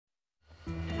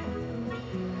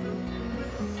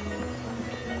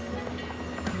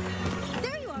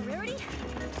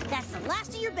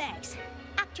your bags.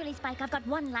 Actually, Spike, I've got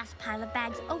one last pile of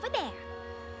bags over there.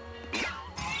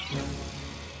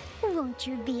 Won't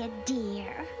you be a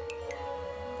dear?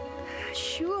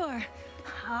 Sure,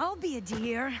 I'll be a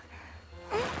dear.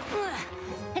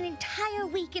 An entire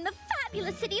week in the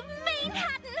fabulous city of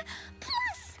Manehattan,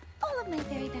 plus all of my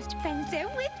very best friends there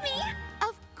with me.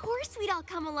 Of course we'd all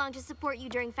come along to support you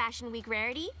during Fashion Week,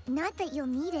 Rarity. Not that you'll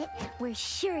need it. We're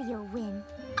sure you'll win.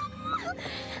 Oh,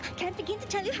 I can't begin to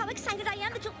tell you how excited I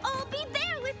am that you'll all be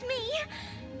there with me.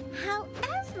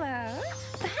 However,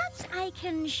 perhaps I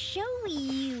can show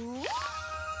you...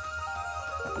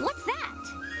 What's that?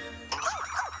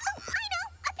 I know!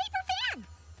 A paper fan!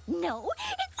 No,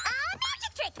 it's a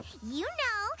magic trick! You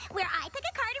know, where I pick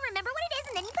a card and remember what it is,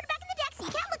 and then you put it back in the deck so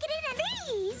you can't look at it, and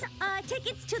these are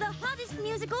tickets to the hottest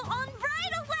musical on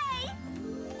Bridalway!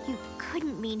 You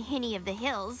couldn't mean Hinny of the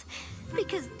Hills,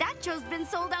 because that show's been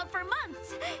sold out for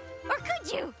months. Or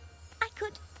could you? I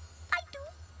could. I do.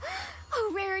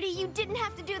 Oh, Rarity, you didn't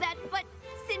have to do that, but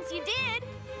since you did...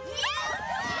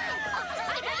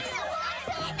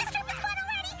 This trip is fun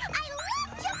already! I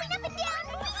love jumping up and down!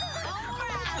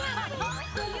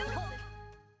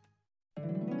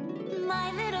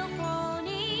 My little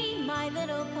pony, my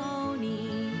little pony.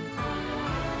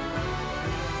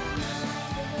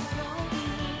 My little pony.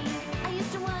 I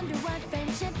used to wonder what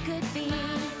friendship could be.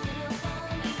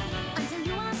 Until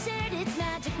you all shared its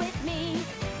magic with me.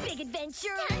 Big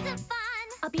adventure, tons of fun.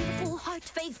 A beautiful heart,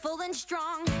 faithful and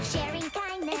strong. Sharing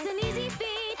kindness, it's an easy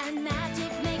feat. And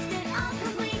magic makes it all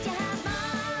complete. You have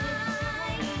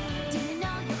mine. Do you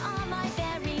know you are my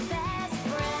very best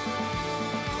friends?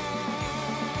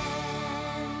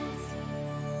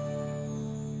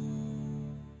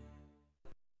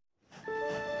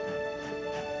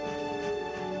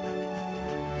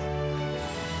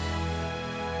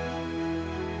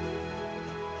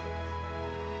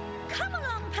 Come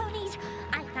along, ponies.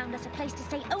 I found us a place to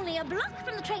stay only a block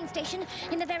from the train station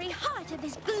in the very heart of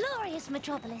this glorious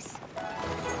metropolis.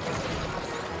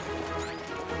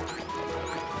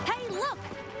 Hey, look!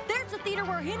 There's the theater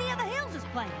where Hinny of the Hills is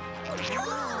playing.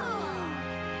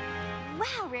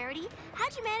 Wow, Rarity,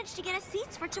 how'd you manage to get us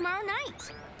seats for tomorrow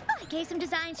night? Oh, I gave some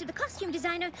designs to the costume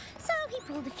designer, so he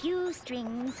pulled a few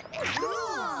strings.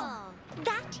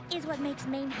 That is what makes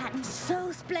Manehattan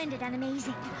so splendid and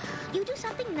amazing. You do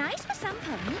something nice for some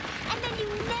pony, and then you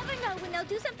never know when they'll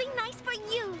do something nice for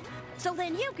you. So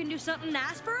then you can do something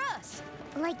nice for us.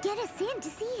 Like get us in to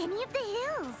see Hinny of the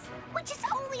Hills, which is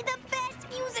only the best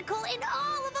musical in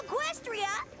all of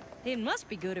Equestria. It must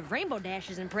be good if Rainbow Dash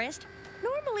is impressed.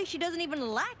 Normally she doesn't even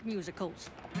like musicals.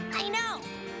 I know.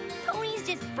 Ponies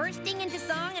just bursting into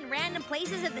song in random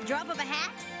places at the drop of a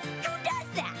hat? Who does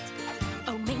that?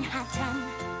 Oh, Manhattan,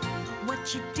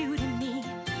 what you do to me.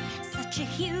 Such a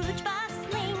huge,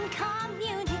 bustling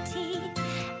community.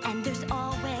 And there's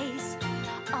always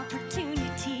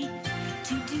opportunity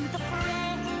to do the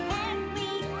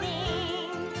friendly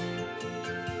thing.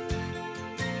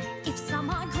 If some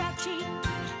are grouchy,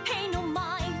 pay no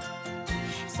mind.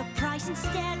 Surprise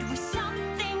instead with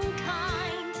something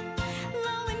kind.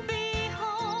 Lo and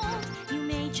behold, you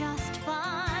may just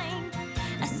find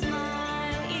a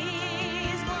smile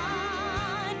is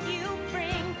what you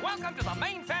bring. Welcome to the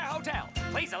Main Fair Hotel.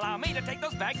 Please allow me to take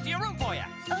those bags to your room for you.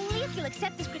 Only if you'll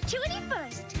accept this gratuity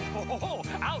first. Oh,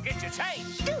 I'll get you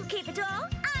changed. Do keep it all,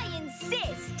 I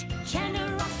insist.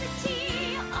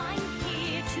 Generosity, I'm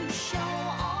here to show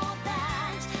all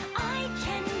that I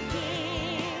can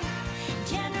give.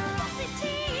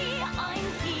 Generosity, I'm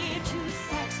here to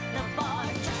set the bar.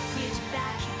 Just sit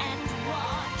back and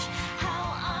watch how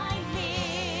I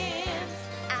live.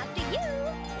 After you,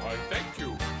 Why, thank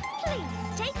you.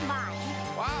 please take mine.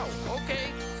 Wow,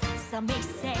 okay. Some may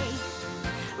say,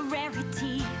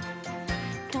 Rarity,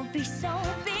 don't be so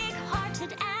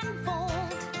big-hearted and bold,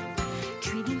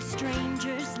 treating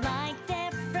strangers like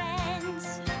their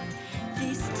friends.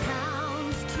 This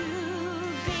town's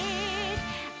too big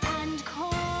and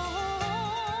cold.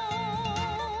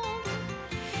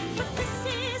 But this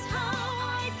is how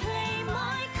I play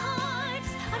my cards.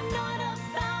 I'm not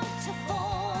about to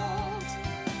fold.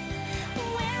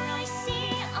 Where I see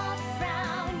a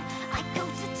frown, I go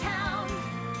to town.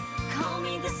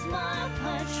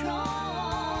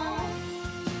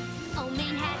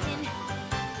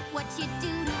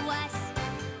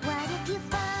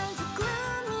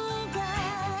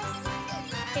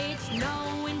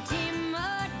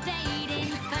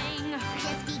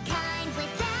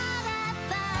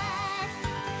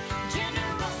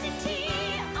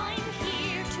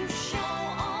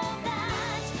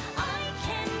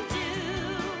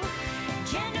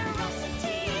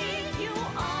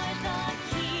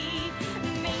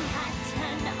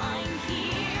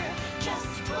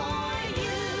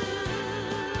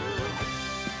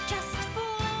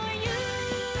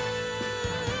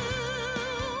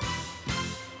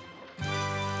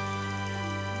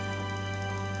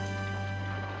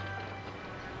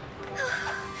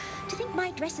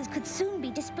 my dresses could soon be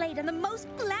displayed in the most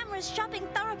glamorous shopping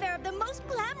thoroughfare of the most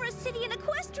glamorous city in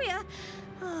Equestria.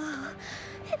 Oh,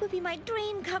 it would be my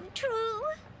dream come true.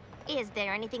 Is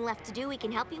there anything left to do we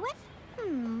can help you with?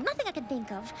 Nothing I can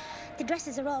think of. The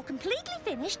dresses are all completely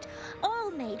finished,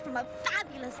 all made from a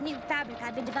fabulous new fabric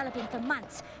I've been developing for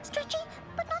months. Stretchy,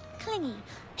 but not clingy.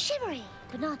 Shimmery,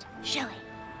 but not showy.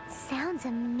 Sounds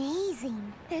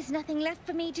amazing. There's nothing left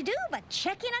for me to do but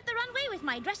check in at the runway with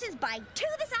my dresses by 2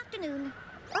 this afternoon.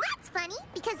 Well, that's funny,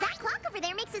 because that clock over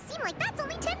there makes it seem like that's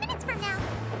only 10 minutes from now.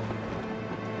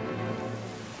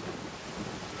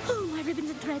 Oh, my ribbons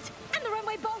and threads. And the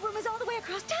runway ballroom is all the way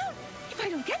across town. If I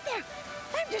don't get there,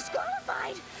 I'm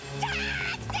disqualified.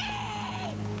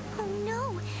 Taxi! Oh,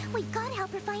 no. We've got to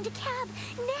help her find a cab.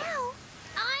 Now.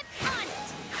 I'm on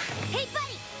it. Hey,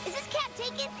 buddy, is this cab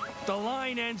taken? The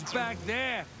line ends back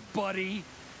there, buddy.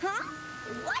 Huh?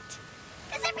 What?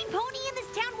 Does every pony in this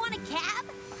town want a cab?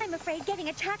 I'm afraid getting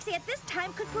a taxi at this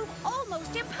time could prove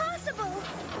almost impossible.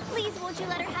 Please, won't you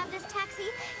let her have this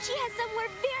taxi? She has somewhere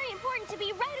very important to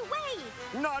be right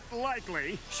away. Not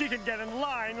likely. She can get in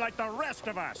line like the rest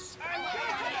of us.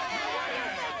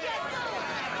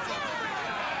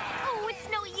 Oh, it's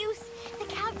no use. The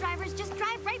cab drivers just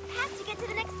drive right past to get to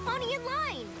the next pony in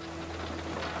line.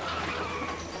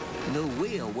 New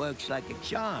wheel works like a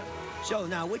charm. So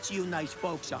now which of you nice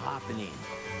folks are hopping in?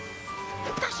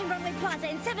 Fashion Runway Plaza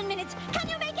in 7 minutes. Can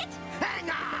you make it? Hang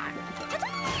on!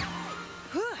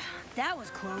 That was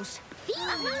close.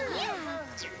 Yeah.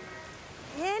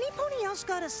 Any pony else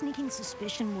got a sneaking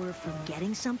suspicion we're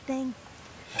forgetting something?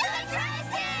 The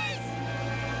dresses!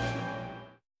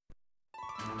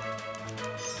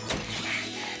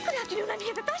 Good afternoon, I'm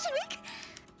here for Fashion Week.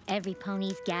 Every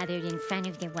pony's gathered in front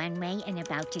of the runway and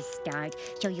about to start,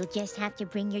 so you'll just have to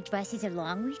bring your dresses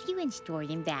along with you and store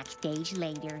them backstage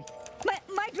later.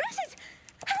 My dresses!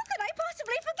 How could I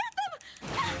possibly forget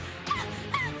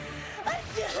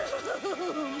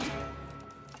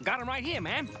them? Got them right here,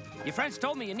 ma'am. Your friends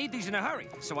told me you need these in a hurry,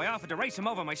 so I offered to race them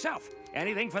over myself.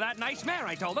 Anything for that nice mare,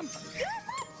 I told them.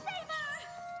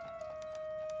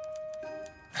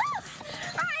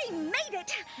 I made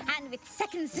it! And with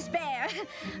seconds to spare.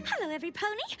 Hello, every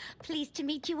pony. Pleased to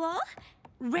meet you all.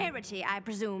 Rarity, I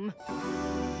presume.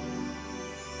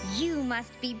 You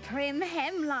must be Prim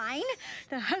Hemline,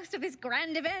 the host of this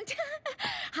grand event.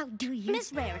 How do you...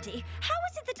 Miss Rarity, how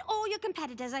is it that all your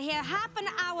competitors are here half an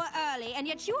hour early, and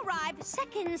yet you arrive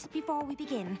seconds before we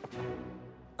begin?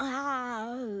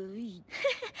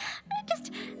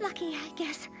 Just lucky, I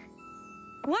guess.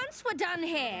 Once we're done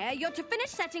here, you're to finish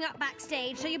setting up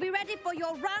backstage so you'll be ready for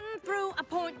your run-through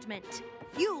appointment.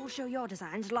 You'll show your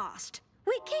designs last.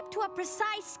 We keep to a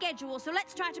precise schedule, so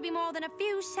let's try to be more than a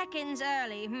few seconds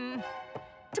early.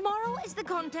 Tomorrow is the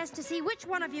contest to see which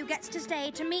one of you gets to stay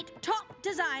to meet top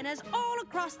designers all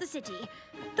across the city.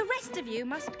 The rest of you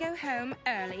must go home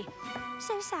early.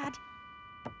 So sad.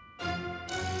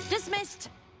 Dismissed.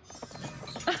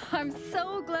 I'm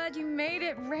so glad you made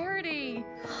it, Rarity.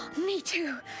 Me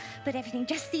too. But everything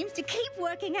just seems to keep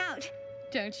working out.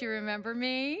 Don't you remember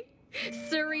me?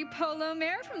 Surrey Polo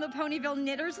Mare from the Ponyville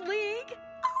Knitters League?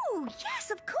 Oh,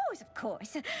 yes, of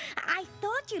course. I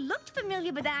thought you looked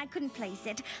familiar, but then I couldn't place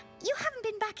it. You haven't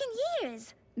been back in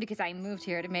years. Because I moved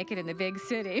here to make it in the big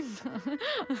city.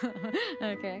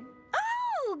 Okay.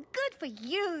 Oh, good for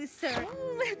you, sir.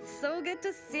 It's so good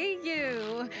to see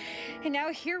you. And now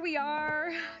here we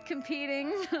are,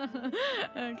 competing.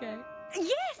 Okay.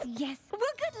 Yes.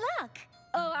 Well, good luck.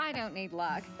 Oh, I don't need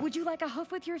luck. Would you like a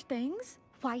hoof with your things?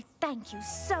 Why, thank you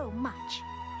so much.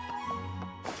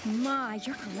 My,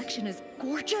 your collection is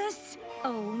gorgeous.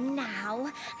 Oh,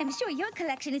 now. I'm sure your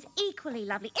collection is equally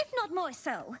lovely, if not more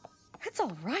so. It's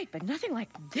all right, but nothing like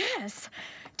this.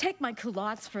 Take my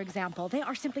culottes, for example. They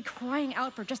are simply crying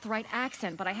out for just the right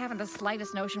accent, but I haven't the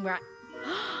slightest notion where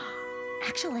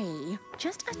Actually,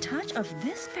 just a touch of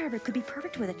this fabric could be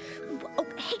perfect with it. Oh,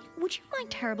 hey, would you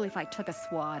mind terribly if I took a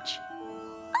swatch?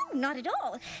 Oh, not at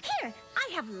all. Here,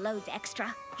 I have loads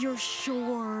extra. You're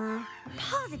sure?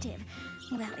 Positive.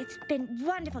 Well, it's been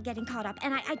wonderful getting caught up,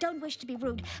 and I don't wish to be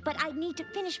rude, but I need to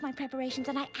finish my preparations,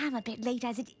 and I am a bit late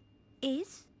as it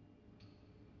is.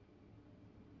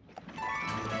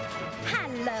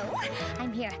 Hello.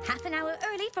 I'm here half an hour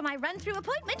early for my run-through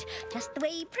appointment, just the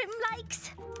way Prim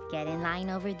likes. Get in line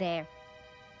over there.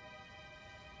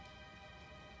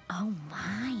 Oh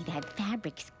my, that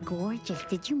fabric's gorgeous.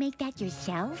 Did you make that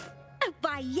yourself? Oh,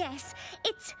 why, yes.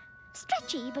 It's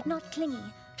stretchy, but not clingy.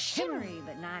 Shimmery,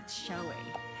 but not showy.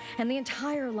 And the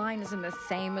entire line is in the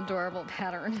same adorable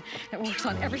pattern. It works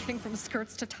on everything from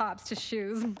skirts to tops to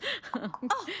shoes.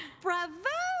 Oh, bravo!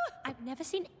 I've never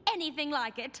seen anything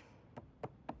like it.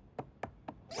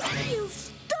 You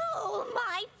stole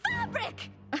my fabric!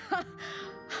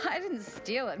 I didn't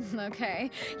steal it, okay?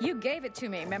 You gave it to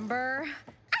me, remember?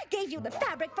 I gave you the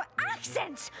fabric for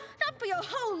accents, not for your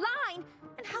whole line.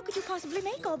 And how could you possibly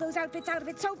make all those outfits out of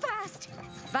it so fast?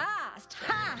 Fast!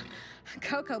 Ha!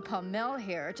 Coco Palmel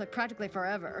here took practically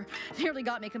forever. Nearly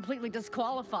got me completely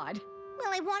disqualified.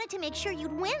 Well, I wanted to make sure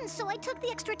you'd win, so I took the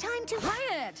extra time to...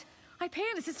 Quiet! I pay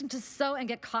an assistant to sew and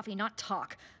get coffee, not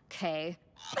talk, okay?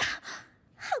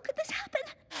 How could this happen?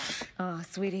 Oh,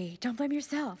 sweetie, don't blame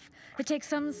yourself. It takes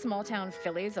some small-town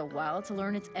fillies a while to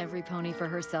learn it's every pony for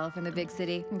herself in the big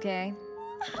city, okay?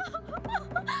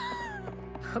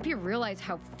 Hope you realize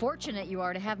how fortunate you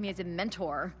are to have me as a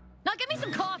mentor. Now get me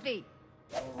some coffee!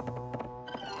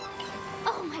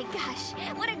 Oh my gosh,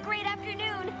 what a great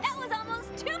afternoon. That was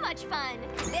almost too much fun.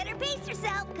 Better pace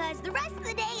yourself, because the rest of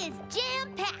the day is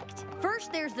jam-packed.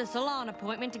 First, there's the salon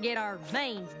appointment to get our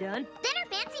veins done. Then our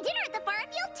fancy dinner at the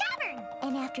Farfield Tavern.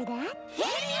 And after that?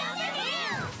 Hitting on the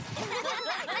hills!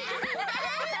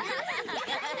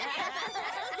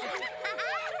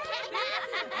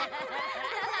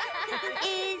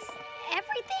 Is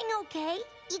everything okay?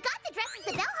 You got the dresses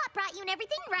the bellhop brought you and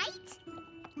everything, right?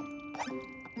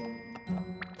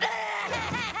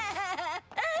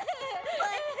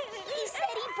 But he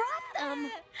said he brought them.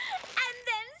 And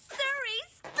then Surrey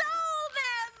stole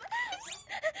them!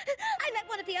 I let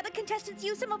one of the other contestants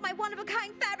use some of my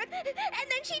one-of-a-kind fabric, and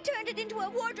then she turned it into a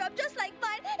wardrobe just like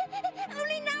mine.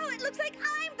 Only now it looks like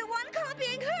I'm the one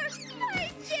copying her.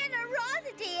 My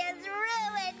generosity has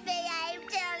ruined me, I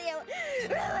tell you.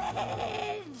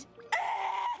 Ruined!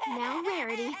 Now,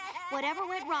 Rarity, whatever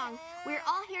went wrong, we're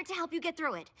all here to help you get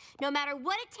through it, no matter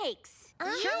what it takes.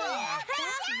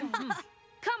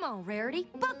 Come on, Rarity,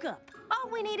 buck up. All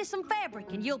we need is some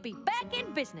fabric, and you'll be back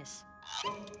in business.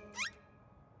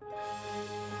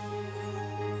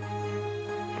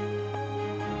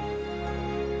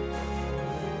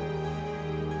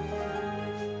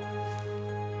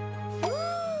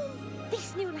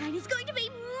 This new line is going to be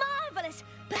marvelous.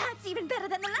 Perhaps even better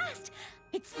than the last.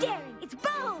 It's daring, it's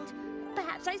bold.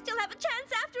 Perhaps I still have a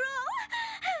chance after all.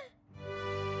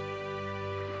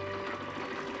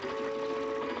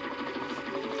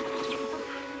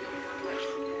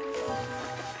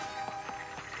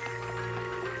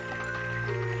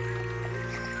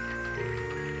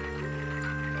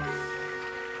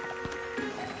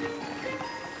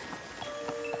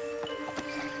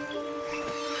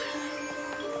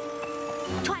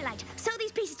 Twilight, sew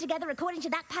these pieces together according to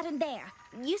that pattern there.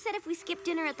 You said if we skip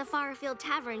dinner at the Farfield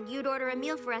Tavern, you'd order a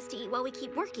meal for us to eat while we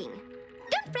keep working.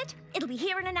 Don't fret, it'll be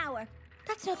here in an hour.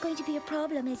 That's not going to be a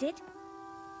problem, is it?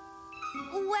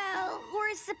 Well,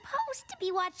 we're supposed to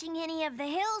be watching Henny of the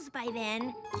Hills by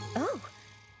then. Oh,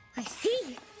 I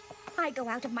see. I go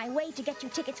out of my way to get you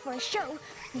tickets for a show,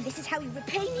 and this is how you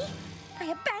repay me? By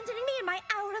abandoning me in my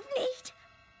hour of need?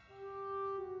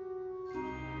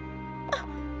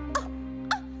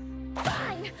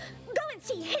 Fine! Go and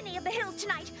see Henny of the Hills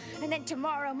tonight. And then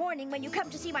tomorrow morning, when you come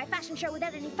to see my fashion show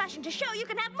without any fashion to show, you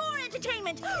can have more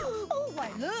entertainment. Oh,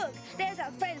 why, look. There's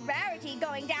our friend Rarity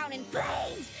going down in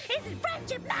flames. Isn't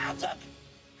friendship magic?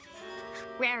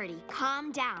 Rarity,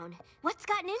 calm down. What's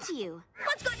gotten into you?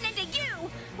 What's gotten into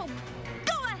you? Well,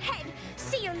 go ahead.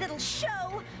 See your little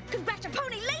show.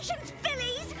 Congratulations,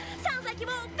 fillies. Sounds like you've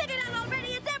all figured out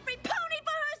already it's every pony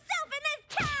for herself in this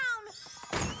town.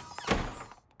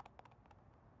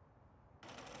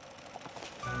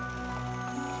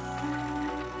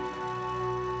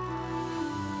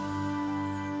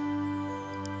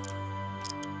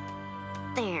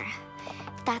 There.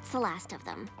 That's the last of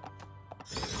them.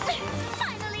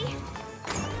 Finally!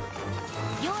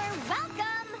 You're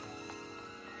welcome!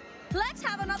 Let's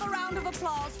have another round of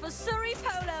applause for Surrey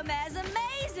Polo Mare's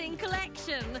amazing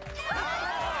collection.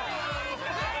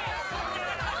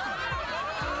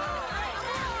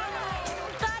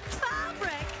 That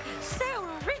fabric, so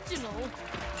original.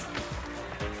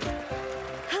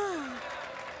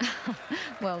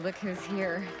 Well, look who's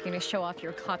here. Gonna show off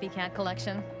your copycat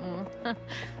collection?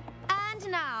 And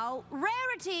now,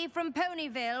 Rarity from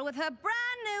Ponyville with her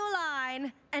brand new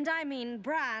line. And I mean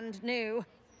brand new.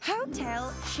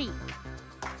 Hotel Chic.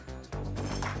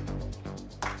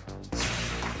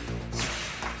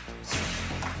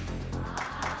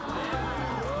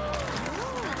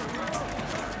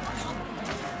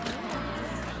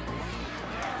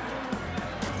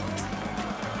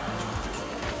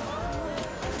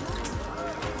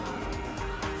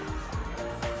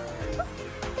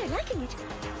 They're liking it.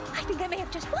 I think I may have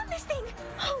just won this thing.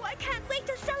 Oh, I can't wait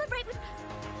to celebrate with...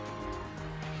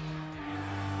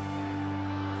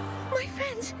 my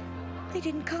friends. They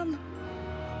didn't come.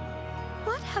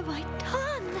 What have I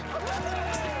done?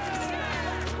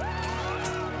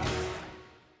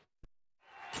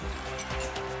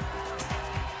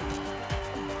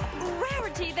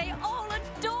 Rarity, they all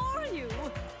adore you.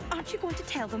 Aren't you going to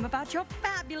tell them about your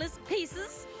fabulous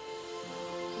pieces?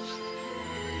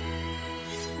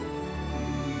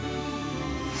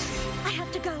 I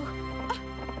have to go.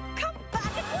 Come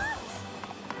back at once!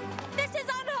 This is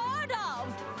unheard of!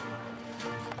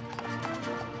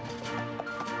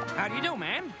 How do you do,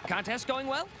 ma'am? Contest going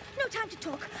well? No time to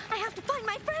talk. I have to find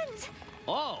my friends.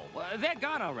 Oh, they're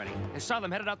gone already. I saw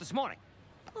them headed out this morning.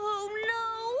 Oh,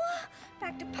 no.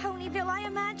 Back to Ponyville, I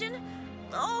imagine.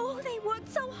 Oh, they worked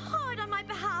so hard on my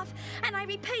behalf, and I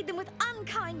repaid them with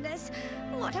unkindness.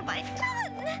 What have I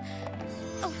done?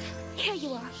 Oh, here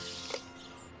you are.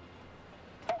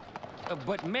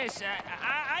 But, miss,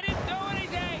 I didn't do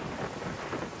anything!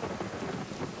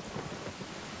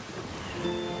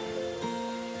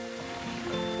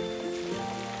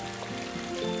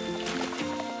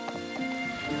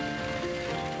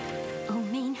 Oh,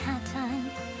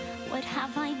 Manhattan, what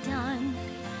have I done?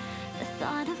 The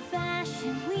thought of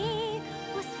Fashion Week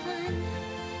was fun,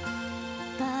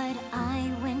 but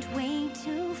I went way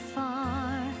too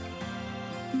far.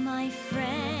 My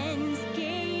friends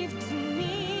gave to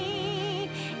me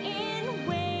in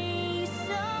ways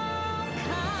so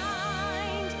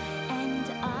kind, and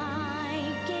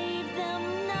I gave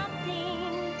them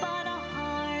nothing but a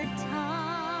hard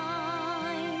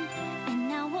time. And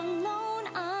now alone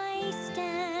I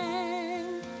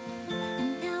stand,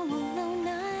 and now alone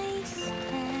I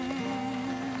stand.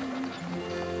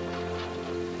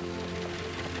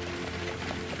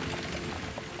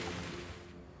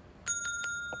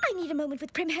 I need a moment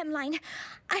with Prim Hemline.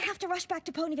 I have to rush back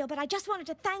to Ponyville, but I just wanted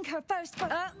to thank her first for...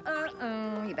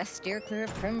 You best steer clear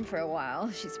of Prim for a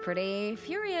while. She's pretty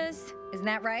furious. Isn't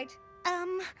that right?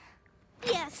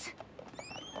 Yes.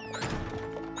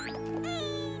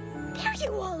 There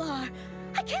you all are.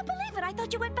 I can't believe it. I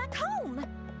thought you went back home.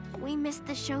 We missed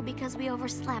the show because we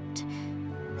overslept.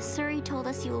 Surrey told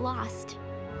us you lost.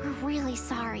 We're really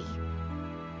sorry.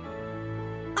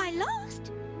 I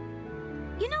lost?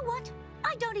 You know what?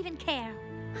 I don't even care.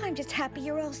 I'm just happy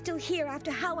you're all still here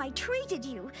after how I treated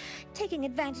you. Taking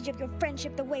advantage of your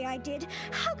friendship the way I did.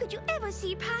 How could you ever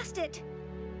see past it?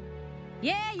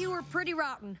 Yeah, you were pretty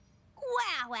rotten.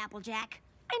 Wow, Applejack.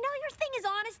 I know your thing is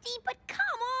honesty, but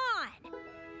come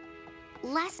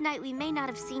on! Last night we may not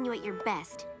have seen you at your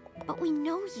best, but we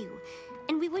know you,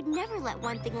 and we would never let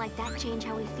one thing like that change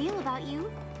how we feel about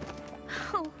you.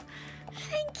 Oh,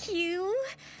 thank you.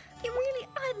 You really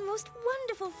are the most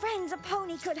wonderful friends a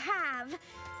pony could have.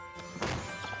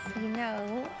 You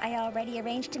know, I already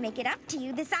arranged to make it up to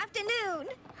you this afternoon.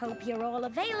 Hope you're all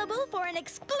available for an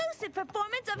exclusive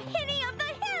performance of Hinny of the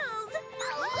Hills.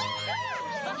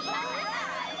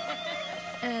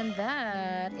 And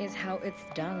that is how it's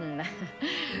done.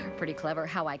 Pretty clever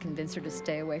how I convinced her to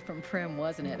stay away from Prim,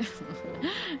 wasn't it?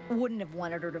 Wouldn't have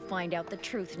wanted her to find out the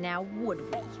truth now, would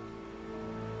we?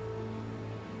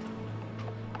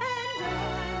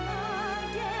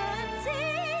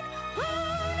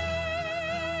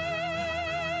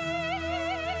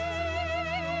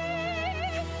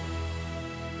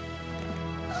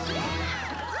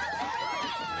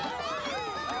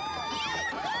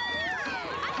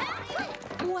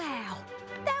 Wow,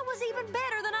 that was even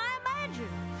better than I imagined.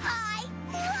 I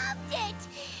loved it!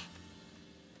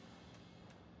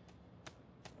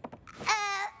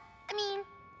 I mean,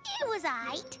 it was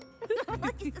aight.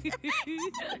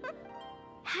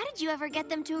 How did you ever get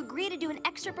them to agree to do an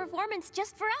extra performance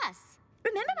just for us?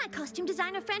 Remember my costume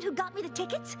designer friend who got me the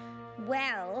tickets?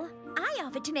 Well, I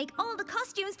offered to make all the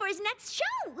costumes for his next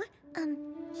show.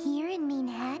 Here in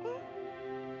Manhattan?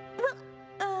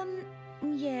 Well,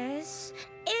 yes.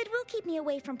 It will keep me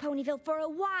away from Ponyville for a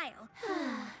while.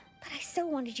 But I so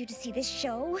wanted you to see this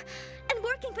show. And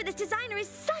working for this designer is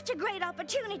such a great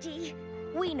opportunity.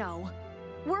 We know.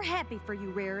 We're happy for you,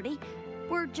 Rarity.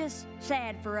 We're just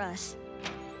sad for us.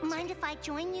 Mind if I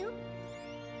join you?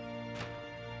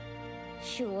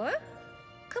 Sure.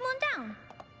 Come on down.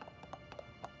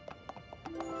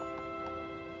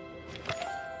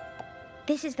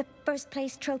 This is the first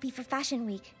place trophy for Fashion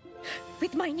Week.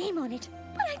 With my name on it.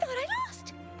 But I thought I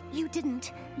lost. You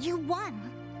didn't. You won.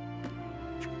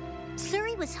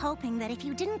 Surrey was hoping that if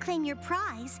you didn't claim your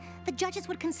prize, the judges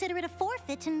would consider it a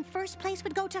forfeit and first place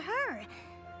would go to her.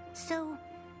 So,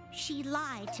 she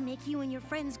lied to make you and your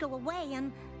friends go away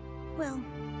and, well,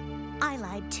 I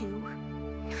lied too.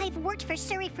 I've worked for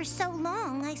Surrey for so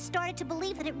long, I started to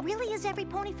believe that it really is every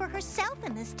pony for herself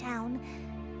in this town.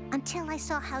 until I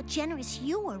saw how generous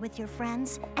you were with your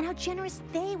friends and how generous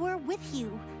they were with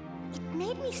you. It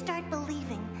made me start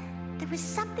believing there was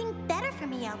something better for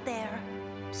me out there.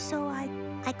 So I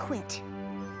quit.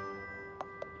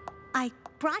 I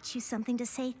brought you something to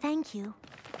say thank you.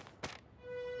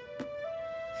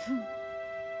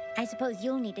 I suppose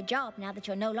you'll need a job now that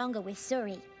you're no longer with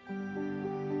Suri.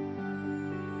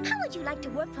 How would you like to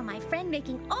work for my friend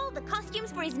making all the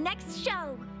costumes for his next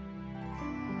show?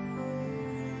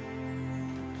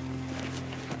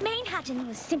 Manehattan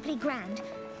was simply grand.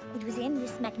 It was in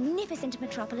this magnificent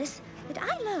metropolis that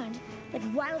I learned that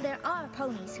while there are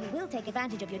ponies who will take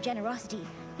advantage of your generosity,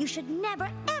 you should never,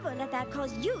 ever let that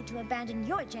cause you to abandon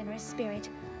your generous spirit.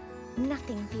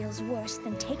 Nothing feels worse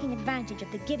than taking advantage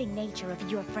of the giving nature of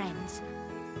your friends.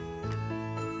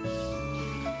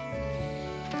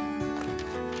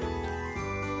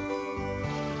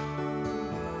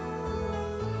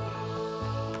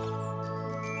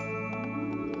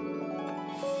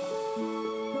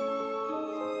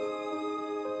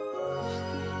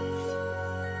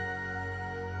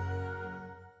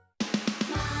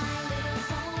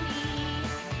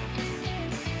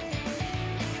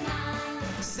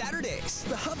 Saturdays,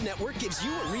 the Hub Network gives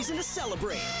you a reason to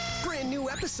celebrate. Brand new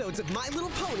episodes of My Little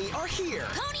Pony are here.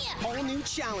 Ponya! All new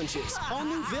challenges, all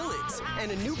new villains,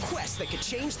 and a new quest that could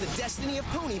change the destiny of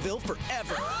Ponyville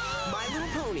forever. My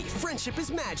Little Pony, Friendship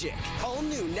is Magic. All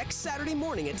new next Saturday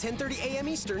morning at 10:30 a.m.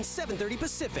 Eastern, 7:30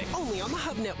 Pacific, only on the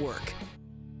Hub Network.